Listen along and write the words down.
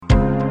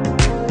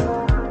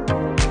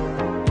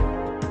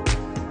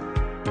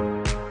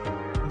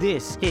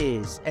This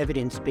is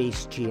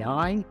Evidence-Based GI,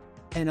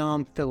 and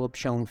I'm Philip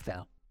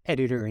Schoenfeld,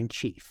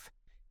 Editor-in-Chief.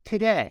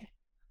 Today,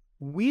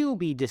 we'll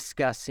be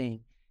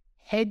discussing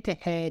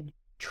head-to-head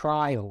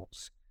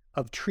trials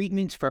of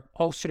treatments for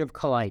ulcerative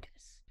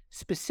colitis,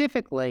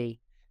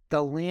 specifically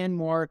the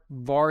landmark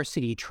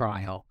VARSITY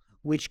trial,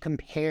 which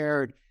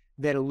compared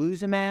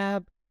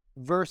Vedolizumab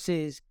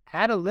versus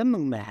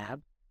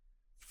Adalimumab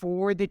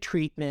for the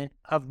treatment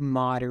of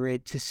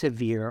moderate to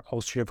severe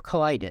ulcerative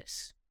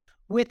colitis.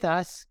 With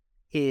us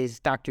is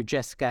Dr.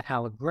 Jessica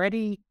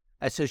Allegretti,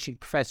 Associate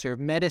Professor of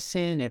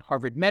Medicine at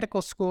Harvard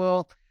Medical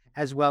School,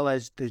 as well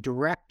as the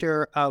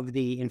Director of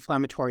the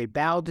Inflammatory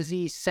Bowel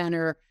Disease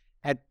Center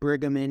at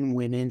Brigham and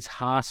Women's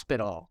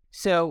Hospital.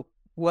 So,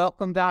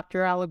 welcome,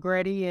 Dr.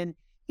 Allegretti. And,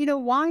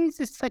 why is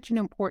this such an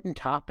important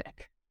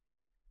topic?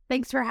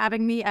 Thanks for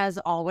having me, as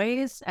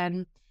always.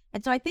 And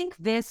so I think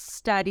this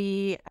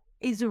study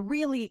is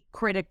really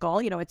critical.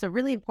 It's a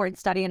really important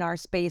study in our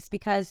space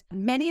because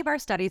many of our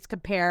studies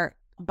compare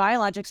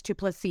biologics to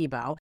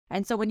placebo.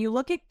 And so when you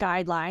look at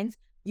guidelines,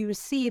 you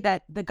see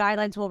that the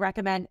guidelines will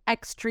recommend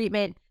X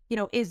treatment,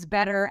 is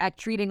better at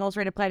treating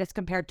ulcerative colitis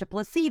compared to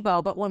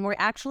placebo. But when we're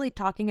actually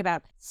talking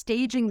about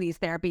staging these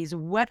therapies,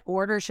 what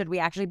order should we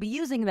actually be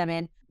using them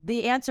in?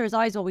 The answer is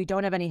always, well, we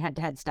don't have any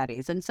head-to-head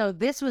studies. And so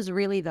this was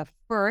really the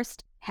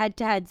first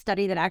head-to-head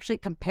study that actually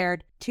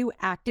compared two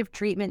active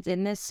treatments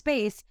in this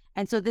space.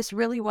 And so this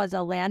really was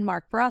a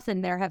landmark for us,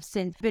 and there have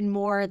since been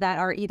more that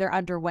are either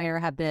underway or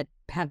have been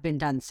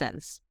done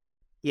since.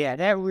 Yeah,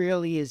 that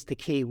really is the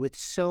key. With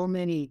so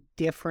many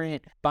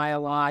different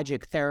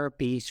biologic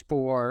therapies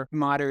for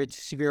moderate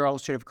to severe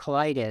ulcerative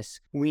colitis,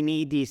 we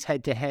need these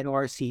head-to-head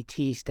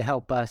RCTs to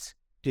help us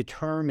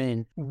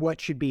determine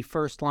what should be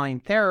first-line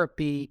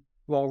therapy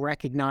while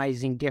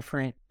recognizing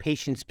different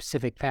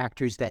patient-specific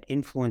factors that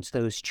influence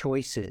those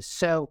choices.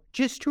 So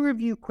just to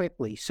review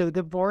quickly, so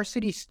the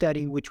VARSITY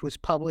study, which was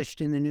published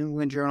in the New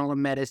England Journal of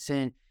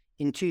Medicine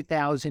in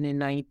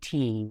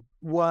 2019,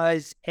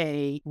 was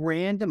a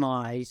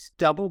randomized,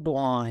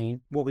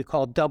 double-blind, what we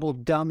call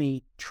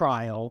double-dummy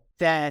trial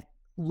that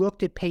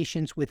looked at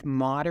patients with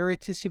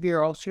moderate to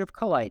severe ulcerative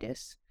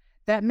colitis.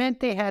 That meant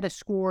they had a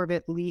score of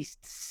at least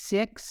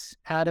 6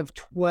 out of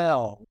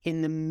 12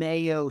 in the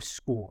Mayo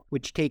score,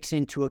 which takes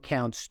into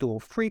account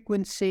stool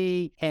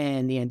frequency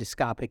and the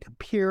endoscopic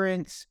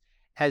appearance,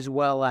 as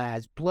well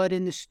as blood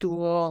in the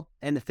stool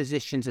and the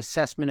physician's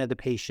assessment of the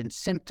patient's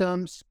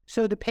symptoms.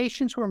 So the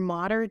patients were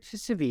moderate to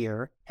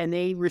severe, and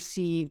they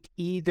received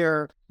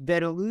either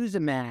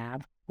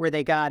Vedolizumab, where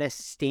they got a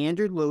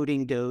standard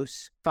loading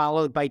dose,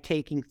 followed by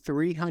taking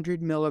 300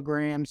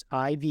 milligrams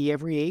IV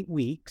every 8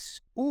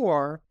 weeks,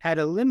 or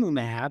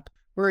Adalimumab,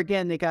 where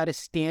again they got a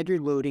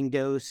standard loading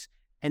dose,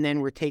 and then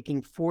were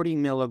taking 40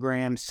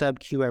 milligrams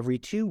sub-Q every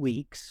 2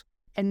 weeks,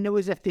 and there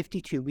was a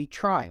 52-week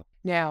trial.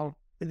 Now,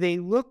 they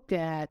looked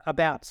at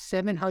about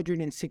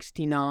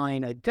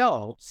 769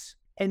 adults,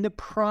 and the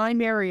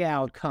primary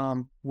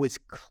outcome was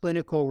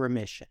clinical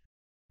remission.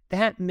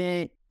 That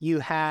meant you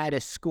had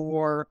a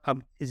score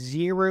of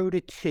 0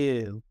 to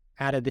 2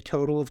 out of the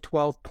total of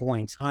 12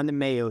 points on the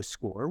Mayo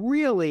score.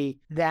 Really,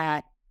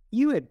 that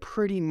you had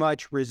pretty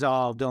much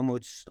resolved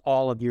almost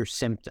all of your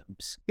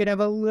symptoms. You'd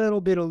have a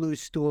little bit of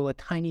loose stool, a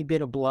tiny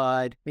bit of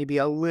blood, maybe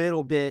a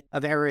little bit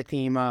of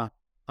erythema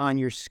on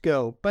your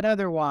scope, but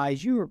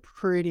otherwise you were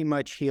pretty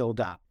much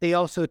healed up. They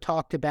also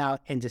talked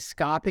about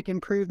endoscopic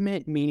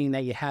improvement, meaning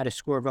that you had a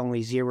score of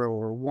only 0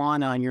 or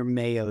 1 on your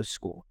Mayo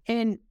score.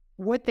 And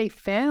what they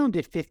found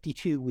at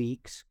 52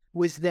 weeks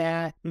was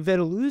that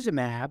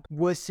Vedolizumab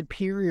was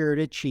superior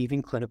to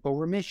achieving clinical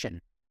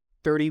remission.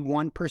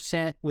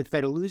 31% with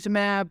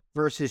Vedolizumab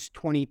versus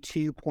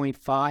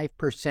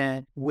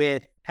 22.5%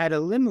 with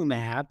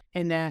Adalimumab,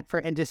 and that for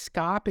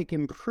endoscopic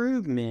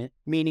improvement,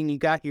 meaning you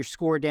got your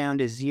score down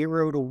to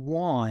 0 to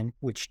 1,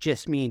 which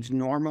just means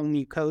normal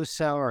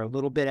mucosa or a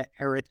little bit of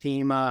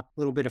erythema, a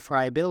little bit of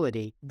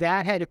friability,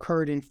 that had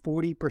occurred in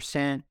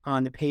 40%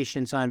 on the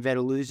patients on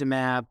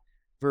Vedolizumab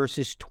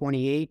versus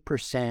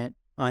 28%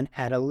 on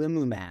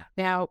Adalimumab.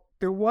 Now,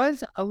 there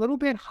was a little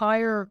bit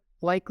higher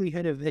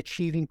likelihood of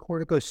achieving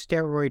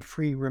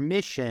corticosteroid-free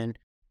remission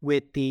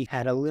with the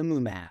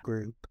Adalimumab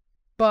group.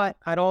 But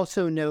I'd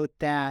also note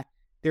that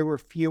there were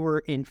fewer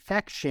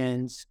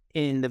infections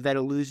in the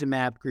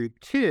Vedolizumab group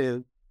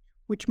too,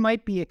 which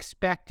might be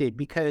expected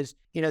because,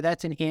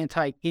 that's an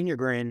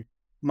anti-integrin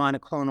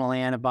monoclonal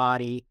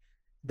antibody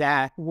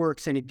that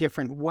works in a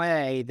different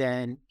way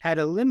than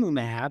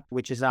Adalimumab,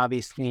 which is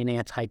obviously an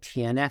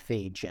anti-TNF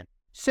agent.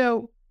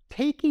 So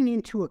taking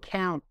into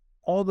account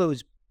all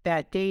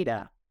that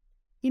data,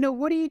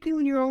 what do you do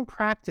in your own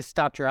practice,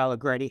 Dr.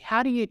 Allegretti?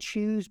 How do you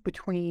choose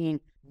between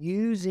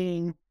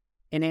using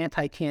an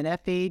anti-TNF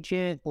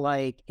agent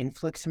like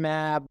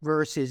infliximab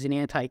versus an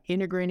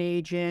anti-integrin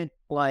agent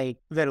like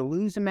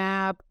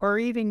Vedolizumab, or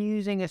even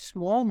using a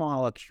small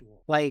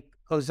molecule like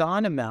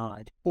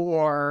ozanimod,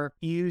 or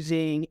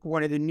using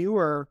one of the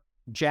newer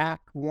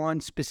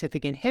JAK1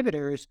 specific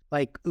inhibitors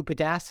like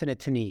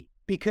upadacitinib?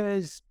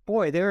 Because,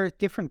 boy, there are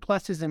different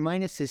pluses and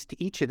minuses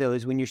to each of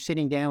those when you're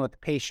sitting down with a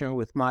patient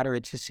with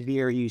moderate to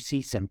severe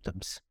UC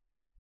symptoms.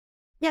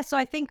 Yeah, so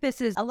I think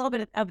this is a little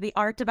bit of the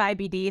art of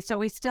IBD. So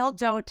we still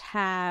don't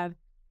have,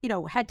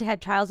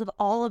 head-to-head trials of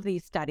all of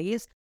these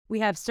studies. We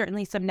have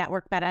certainly some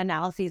network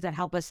meta-analyses that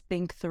help us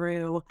think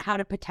through how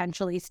to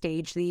potentially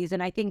stage these.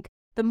 And I think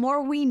the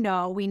more we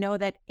know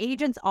that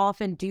agents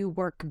often do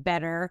work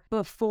better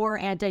before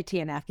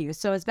anti-TNF use.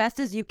 So as best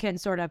as you can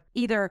sort of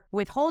either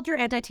withhold your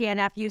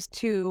anti-TNF use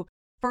to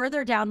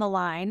further down the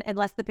line,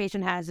 unless the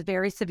patient has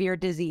very severe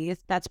disease,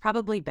 that's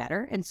probably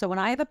better. And so when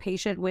I have a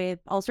patient with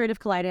ulcerative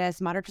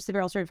colitis, moderate to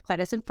severe ulcerative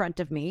colitis in front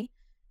of me,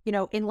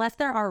 unless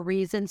there are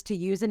reasons to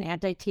use an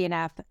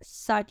anti-TNF,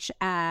 such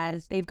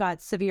as they've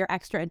got severe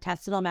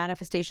extraintestinal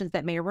manifestations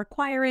that may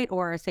require it,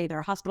 or say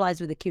they're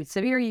hospitalized with acute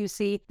severe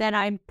UC, then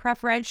I'm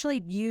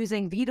preferentially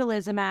using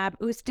vedolizumab,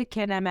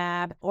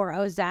 ustekinumab, or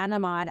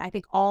ozanimod. I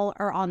think all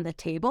are on the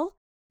table.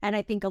 And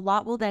I think a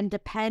lot will then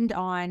depend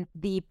on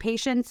the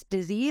patient's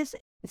disease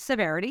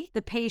severity,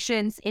 the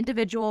patient's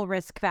individual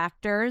risk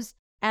factors,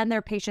 and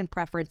their patient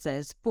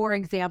preferences. For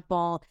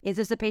example, is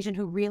this a patient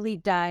who really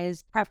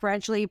does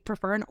preferentially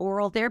prefer an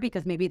oral therapy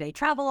because maybe they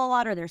travel a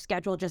lot or their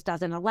schedule just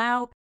doesn't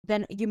allow?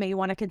 Then you may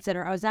want to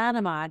consider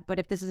ozanimod. But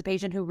if this is a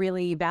patient who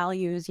really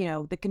values,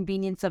 the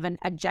convenience of an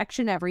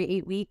injection every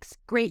 8 weeks,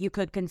 great, you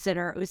could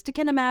consider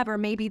ustekinumab. Or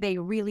maybe they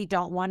really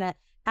don't want to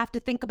have to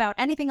think about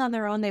anything on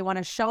their own. They want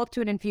to show up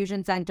to an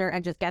infusion center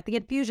and just get the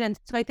infusions.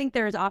 So I think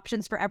there's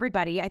options for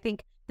everybody. I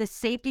think the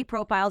safety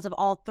profiles of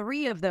all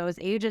three of those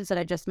agents that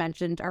I just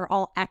mentioned are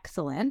all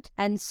excellent.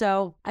 And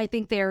so I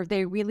think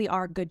they really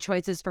are good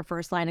choices for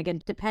first line,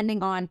 again,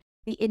 depending on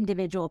the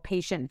individual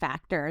patient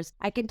factors.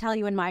 I can tell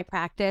you in my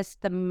practice,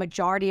 the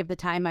majority of the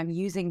time I'm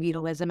using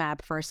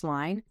vedolizumab first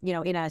line, in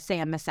a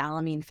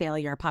mesalamine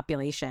failure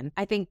population.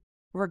 I think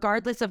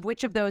regardless of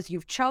which of those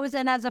you've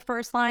chosen as a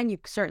first line,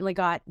 you've certainly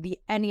got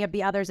any of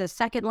the others as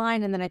second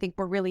line. And then I think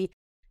we're really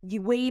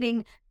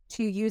waiting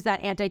to use that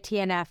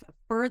anti-TNF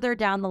further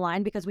down the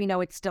line because we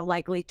know it's still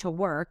likely to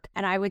work.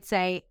 And I would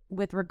say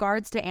with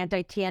regards to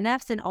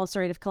anti-TNFs in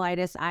ulcerative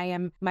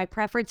colitis, my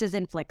preference is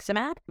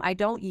infliximab. I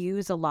don't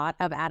use a lot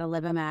of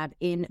adalimumab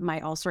in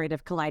my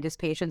ulcerative colitis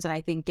patients. And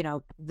I think,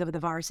 the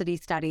VARSITY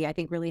study, I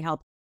think really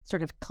helped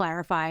sort of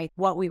clarify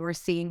what we were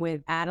seeing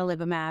with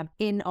adalimumab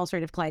in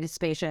ulcerative colitis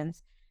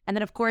patients. And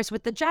then, of course,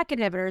 with the JAK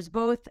inhibitors,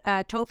 both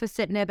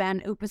tofacitinib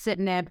and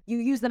upadacitinib, you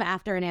use them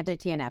after an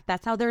anti-TNF.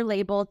 That's how they're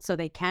labeled, so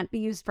they can't be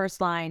used first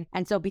line.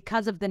 And so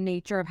because of the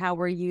nature of how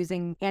we're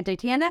using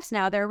anti-TNFs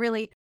now, they're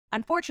really,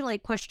 unfortunately,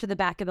 pushed to the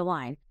back of the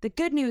line. The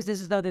good news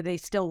is, though, that they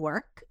still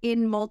work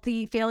in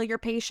multi-failure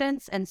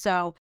patients. And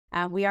so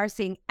we are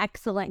seeing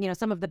excellent,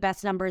 some of the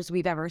best numbers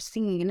we've ever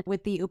seen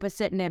with the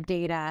upadacitinib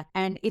data,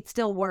 and it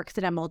still works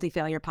in a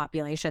multi-failure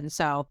population.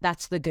 So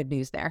that's the good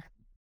news there.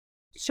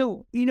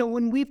 So,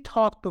 when we've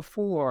talked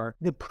before,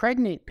 the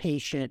pregnant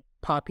patient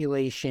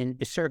population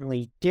is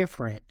certainly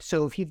different.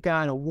 So if you've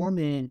got a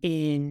woman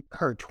in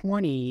her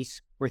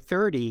 20s or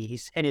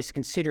 30s and is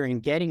considering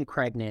getting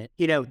pregnant,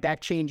 that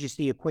changes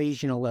the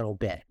equation a little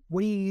bit. What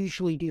do you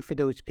usually do for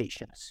those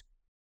patients?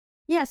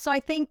 Yeah, so I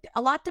think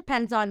a lot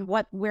depends on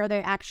where they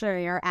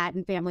actually are at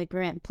in family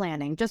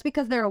planning. Just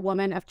because they're a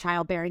woman of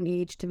childbearing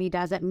age to me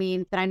doesn't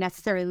mean that I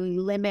necessarily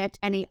limit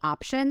any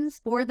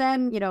options for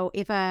them.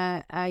 If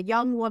a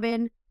young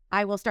woman,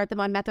 I will start them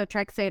on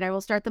methotrexate. I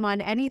will start them on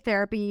any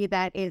therapy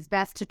that is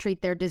best to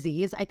treat their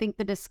disease. I think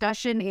the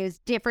discussion is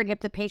different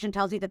if the patient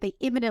tells you that they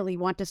imminently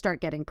want to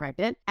start getting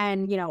pregnant.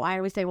 And, I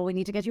always say, well, we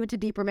need to get you into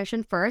deep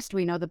remission first.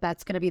 We know that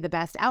that's going to be the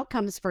best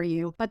outcomes for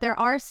you. But there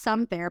are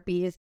some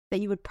therapies that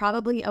you would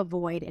probably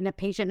avoid in a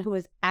patient who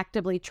is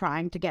actively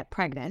trying to get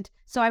pregnant.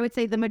 So I would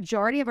say the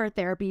majority of our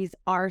therapies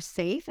are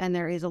safe, and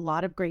there is a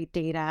lot of great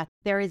data.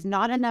 There is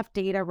not enough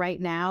data right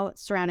now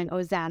surrounding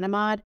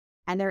ozanimod,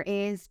 and there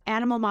is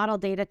animal model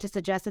data to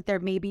suggest that there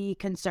may be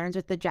concerns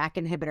with the JAK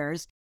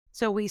inhibitors.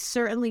 So we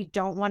certainly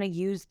don't want to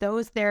use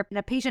those there in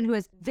a patient who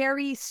is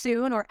very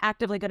soon or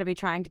actively going to be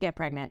trying to get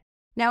pregnant.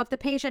 Now, if the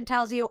patient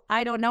tells you,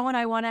 I don't know when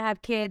I want to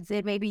have kids,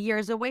 it may be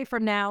years away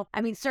from now,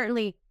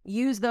 certainly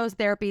use those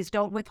therapies.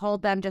 Don't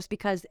withhold them just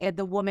because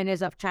the woman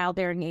is of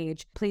childbearing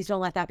age. Please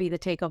don't let that be the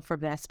take-home from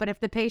this. But if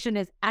the patient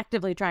is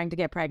actively trying to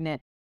get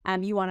pregnant,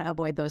 you want to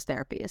avoid those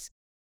therapies.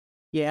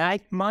 Yeah,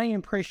 my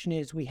impression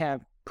is we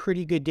have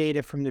pretty good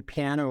data from the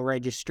Piano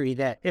registry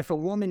that if a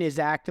woman is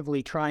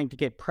actively trying to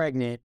get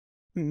pregnant,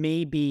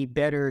 may be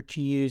better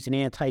to use an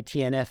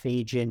anti-TNF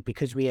agent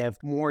because we have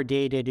more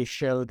data to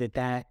show that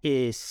that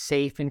is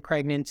safe in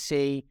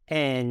pregnancy,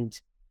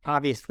 and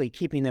obviously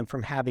keeping them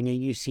from having a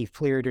UC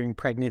flare during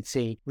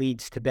pregnancy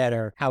leads to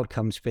better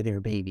outcomes for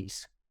their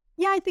babies.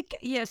 Yeah, I think,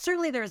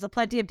 certainly there's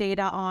plenty of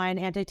data on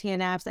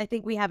anti-TNFs. I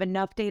think we have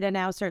enough data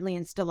now, certainly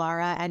in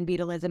Stelara and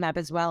Vedolizumab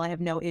as well. I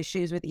have no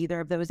issues with either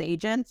of those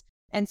agents.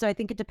 And so I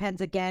think it depends,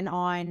 again,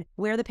 on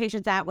where the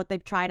patient's at, what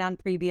they've tried on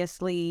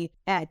previously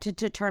to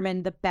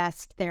determine the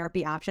best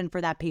therapy option for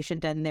that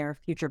patient and their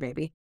future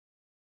baby.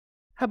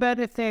 How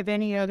about if they have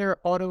any other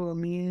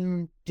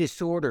autoimmune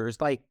disorders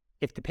like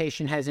if the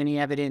patient has any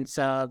evidence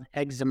of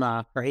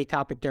eczema or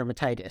atopic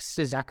dermatitis?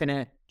 Is that going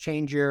to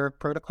change your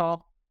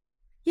protocol?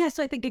 Yeah,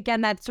 so I think,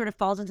 again, that sort of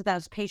falls into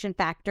those patient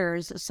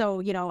factors.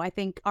 So, I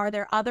think, are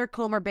there other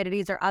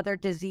comorbidities or other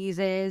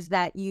diseases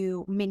that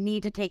you may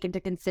need to take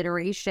into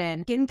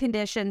consideration? Skin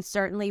conditions,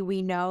 certainly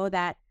we know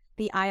that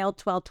the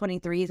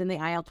IL-12/23s and the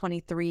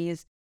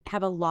IL-23s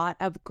have a lot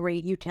of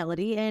great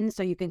utility in,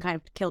 so you can kind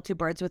of kill two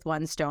birds with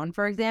one stone,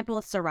 for example,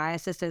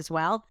 psoriasis as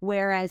well.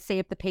 Whereas, say,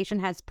 if the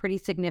patient has pretty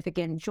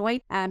significant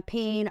joint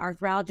pain,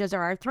 arthralgias,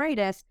 or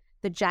arthritis,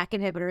 the JAK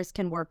inhibitors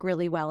can work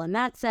really well in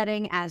that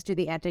setting, as do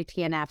the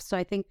anti-TNFs. So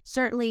I think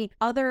certainly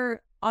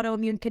other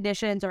autoimmune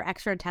conditions or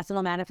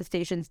extraintestinal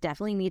manifestations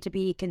definitely need to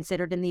be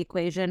considered in the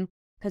equation,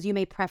 because you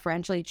may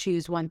preferentially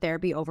choose one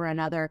therapy over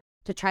another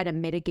to try to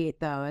mitigate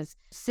those.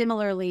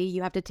 Similarly,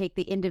 you have to take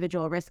the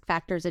individual risk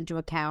factors into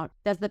account.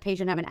 Does the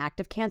patient have an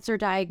active cancer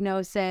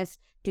diagnosis?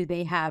 Do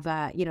they have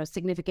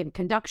significant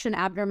conduction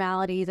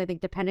abnormalities? I think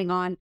depending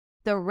on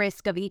the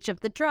risk of each of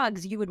the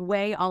drugs, you would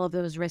weigh all of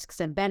those risks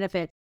and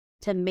benefits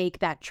to make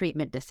that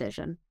treatment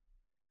decision.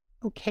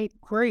 Okay,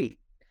 great.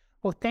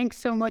 Well, thanks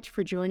so much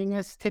for joining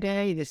us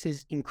today. This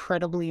is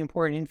incredibly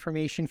important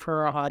information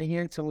for our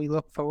audience, and we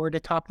look forward to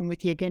talking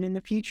with you again in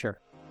the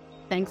future.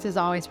 Thanks as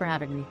always for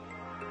having me.